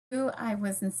I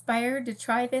was inspired to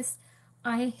try this.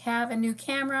 I have a new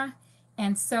camera,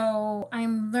 and so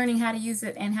I'm learning how to use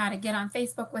it and how to get on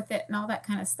Facebook with it and all that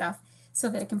kind of stuff so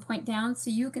that it can point down so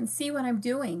you can see what I'm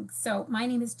doing. So my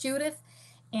name is Judith,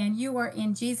 and you are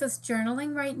in Jesus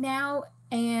Journaling right now.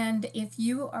 And if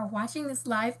you are watching this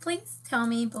live, please tell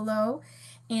me below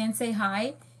and say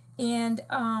hi. And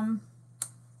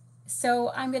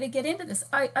so I'm going to get into this.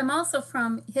 I'm also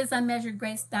from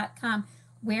hisunmeasuredgrace.com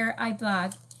where I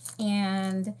blog.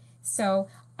 And so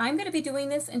I'm going to be doing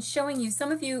this and showing you.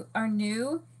 Some of you are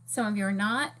new, some of you are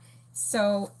not.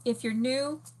 So if you're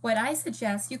new, what I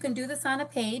suggest, you can do this on a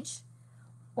page,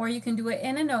 or you can do it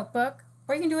in a notebook,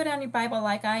 or you can do it on your Bible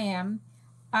like I am.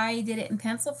 I did it in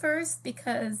pencil first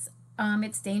because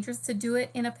it's dangerous to do it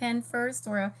in a pen first,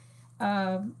 or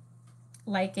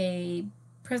like a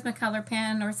Prismacolor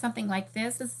pen or something like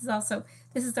this. This is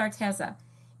Arteza,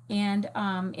 and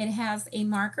it has a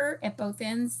marker at both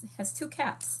ends. It has two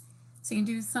caps, so you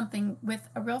can do something with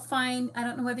a real fine. I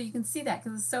don't know whether you can see that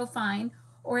because it's so fine,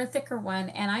 or a thicker one.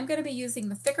 And I'm going to be using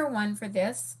the thicker one for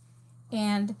this,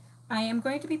 and I am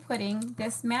going to be putting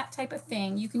this matte type of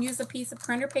thing. You can use a piece of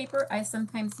printer paper. I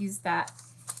sometimes use that,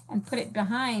 and put it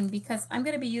behind because I'm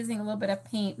going to be using a little bit of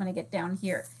paint when I get down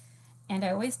here. And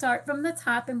I always start from the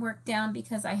top and work down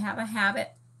because I have a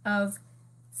habit of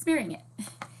smearing it.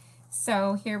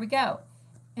 So here we go.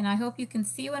 And I hope you can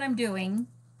see what I'm doing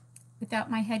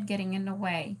without my head getting in the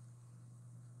way.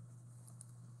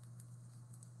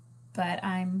 But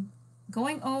I'm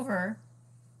going over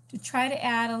to try to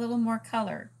add a little more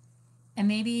color. And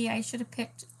maybe I should have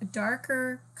picked a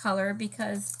darker color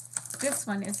because this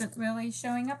one isn't really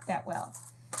showing up that well,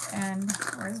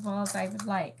 or as well as I would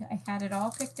like. I had it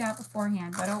all picked out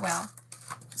beforehand, but oh well.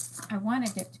 I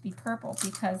wanted it to be purple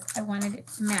because I wanted it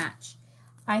to match.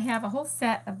 I have a whole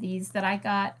set of these that I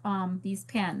got, these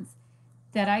pens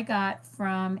that I got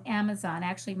from Amazon.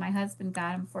 Actually, my husband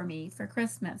got them for me for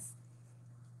Christmas.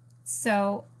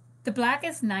 So the black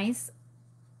is nice.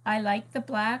 I like the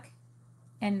black,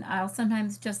 and I'll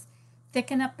sometimes just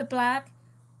thicken up the black,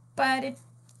 but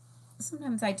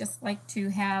sometimes I just like to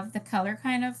have the color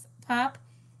kind of pop,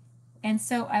 and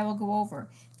so I will go over.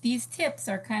 These tips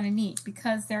are kind of neat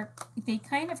because they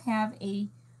kind of have a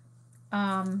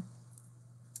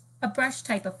brush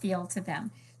type of feel to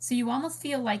them. So you almost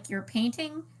feel like you're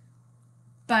painting,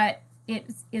 but it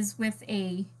is with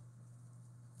a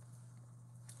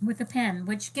pen,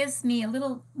 which gives me a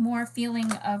little more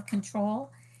feeling of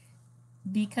control,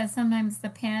 because sometimes the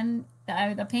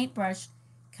paintbrush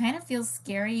kind of feels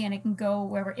scary and it can go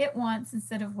wherever it wants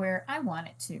instead of where I want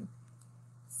it to.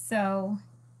 So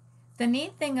the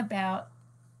neat thing about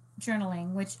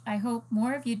journaling, which I hope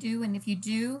more of you do, and if you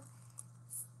do,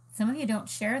 some of you don't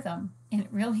share them, and it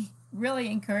really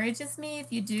encourages me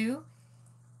if you do.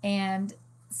 And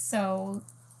so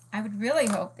I would really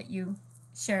hope that you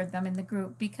shared them in the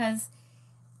group, because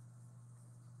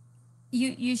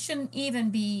you shouldn't even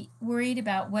be worried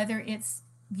about whether it's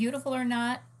beautiful or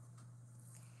not,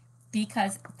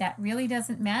 because that really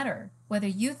doesn't matter whether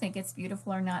you think it's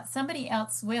beautiful or not. Somebody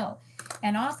else will.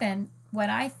 And often what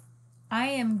I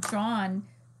am drawn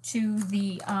to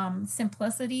the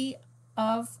simplicity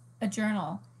of a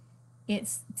journal.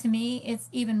 To me, it's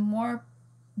even more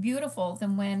beautiful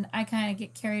than when I kind of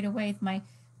get carried away with my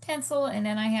pencil and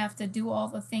then I have to do all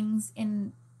the things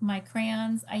in my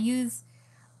crayons. I use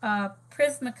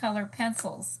Prismacolor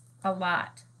pencils a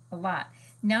lot.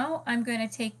 Now I'm going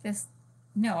to take this.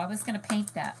 No, I was going to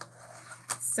paint that.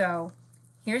 So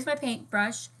here's my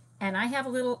paintbrush, and I have a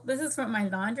little, this is from my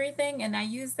laundry thing, and I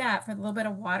use that for a little bit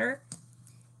of water.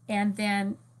 And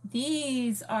then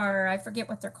these are, I forget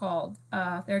what they're called.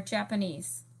 They're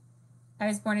Japanese. I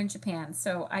was born in Japan,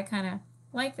 so I kind of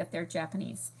like that they're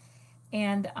Japanese.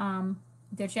 And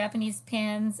they're Japanese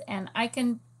pens, and I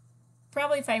can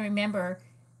probably, if I remember,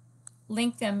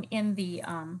 link them in the,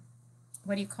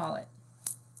 what do you call it?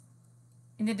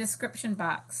 In the description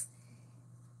box.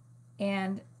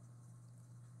 And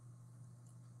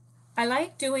I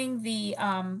like doing the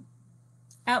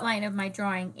outline of my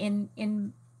drawing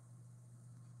in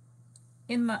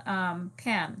my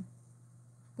pen,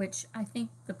 which I think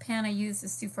the pen I use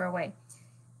is too far away.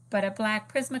 But a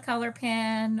black Prismacolor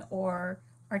pen or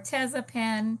Arteza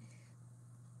pen,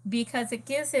 because it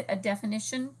gives it a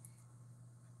definition.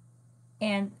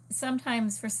 And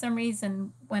sometimes, for some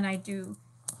reason, when I do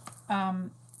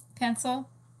pencil,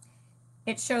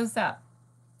 it shows up.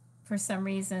 For some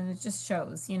reason, it just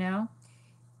shows, you know.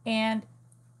 And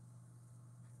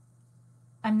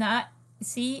I'm not,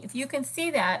 see, if you can see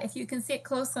that, if you can see it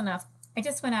close enough, I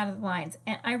just went out of the lines,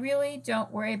 and I really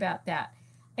don't worry about that.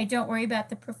 I don't worry about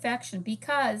the perfection,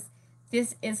 because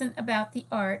this isn't about the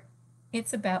art,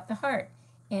 it's about the heart.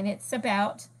 And it's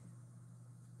about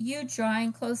you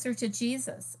drawing closer to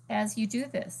Jesus as you do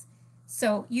this.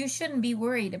 So you shouldn't be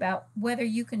worried about whether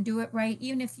you can do it right.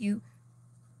 Even if you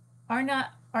are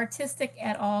not artistic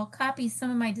at all, copy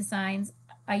some of my designs.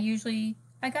 I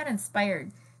got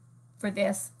inspired for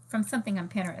this from something on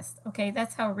Pinterest. Okay,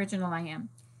 that's how original I am.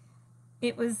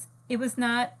 It was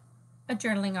not a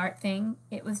journaling art thing.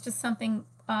 It was just something.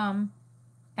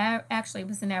 Actually, it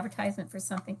was an advertisement for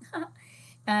something,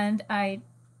 and I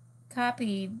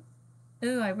copied.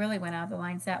 Ooh, I really went out of the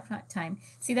lines that time.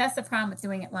 See, that's the problem with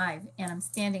doing it live, and I'm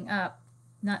standing up,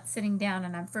 not sitting down,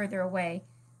 and I'm further away.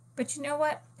 But you know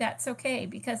what? That's okay,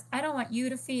 because I don't want you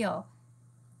to feel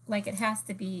like it has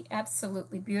to be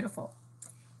absolutely beautiful.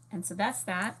 And so that's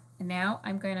that. And now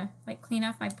I'm going to like clean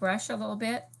off my brush a little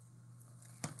bit.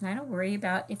 And I don't worry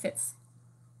about if it's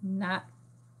not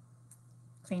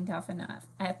cleaned off enough.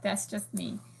 That's just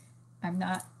me. I'm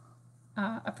not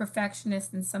a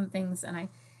perfectionist in some things, and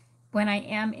when I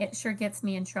am, it sure gets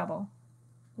me in trouble,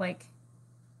 like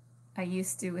I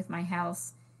used to with my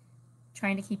house,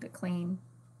 trying to keep it clean.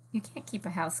 You can't keep a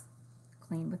house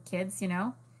clean with kids, you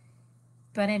know.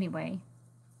 But anyway,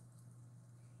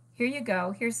 here you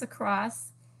go. Here's the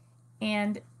cross.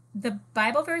 And the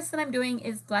Bible verse that I'm doing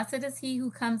is, "Blessed is he who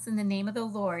comes in the name of the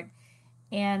Lord."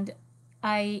 And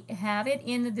I have it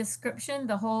in the description,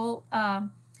 the whole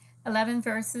 11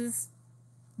 verses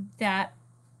that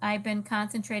I've been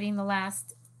concentrating the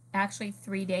last actually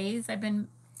 3 days. I've been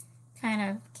kind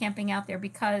of camping out there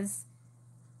because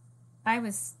I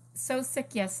was so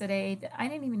sick yesterday that I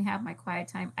didn't even have my quiet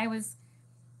time.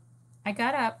 I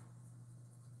got up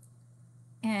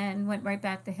and went right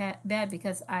back to bed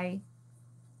because I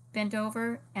bent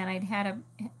over and I'd had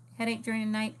a headache during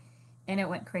the night, and it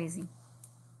went crazy.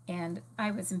 And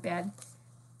I was in bed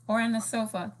or on the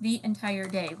sofa the entire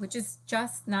day, which is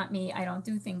just not me. I don't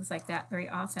do things like that very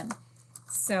often.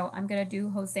 So I'm going to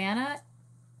do Hosanna.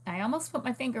 I almost put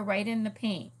my finger right in the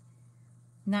paint.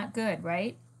 Not good,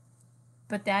 right?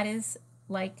 But that is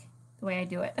like the way I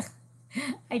do it.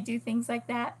 I do things like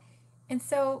that. And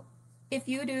so if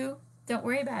you do, don't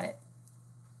worry about it.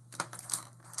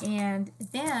 And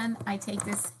then I take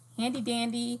this handy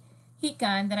dandy heat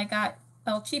gun that I got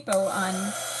El Cheapo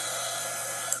on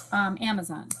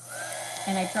Amazon,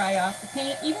 and I dry off the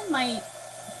paint. Even my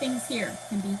things here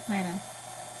can be kind of,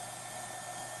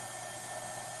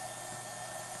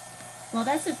 well,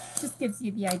 just gives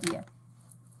you the idea.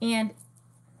 And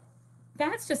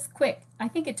that's just quick. I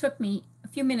think it took me a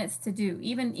few minutes to do.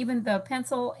 Even the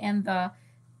pencil and the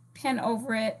pen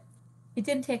over it, it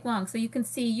didn't take long. So you can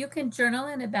see, you can journal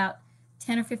in about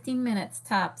 10 or 15 minutes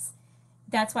tops.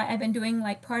 That's why I've been doing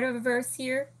like part of a verse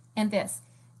here and this.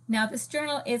 Now this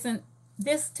journal isn't,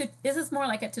 this is more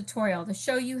like a tutorial to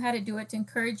show you how to do it, to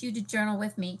encourage you to journal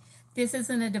with me. This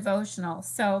isn't a devotional.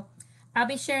 So I'll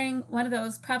be sharing one of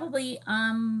those probably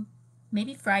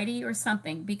maybe Friday or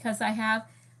something, because I have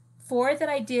 4 that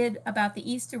I did about the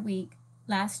Easter week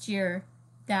last year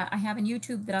that I have on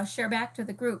YouTube that I'll share back to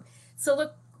the group.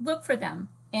 So look for them.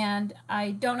 And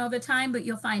I don't know the time, but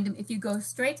you'll find them. If you go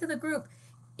straight to the group,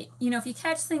 you know, if you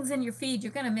catch things in your feed,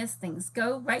 you're going to miss things.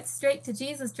 Go right straight to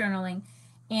Jesus Journaling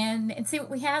and see what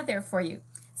we have there for you.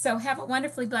 So have a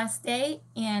wonderfully blessed day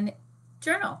and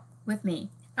journal with me.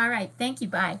 All right. Thank you.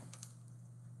 Bye.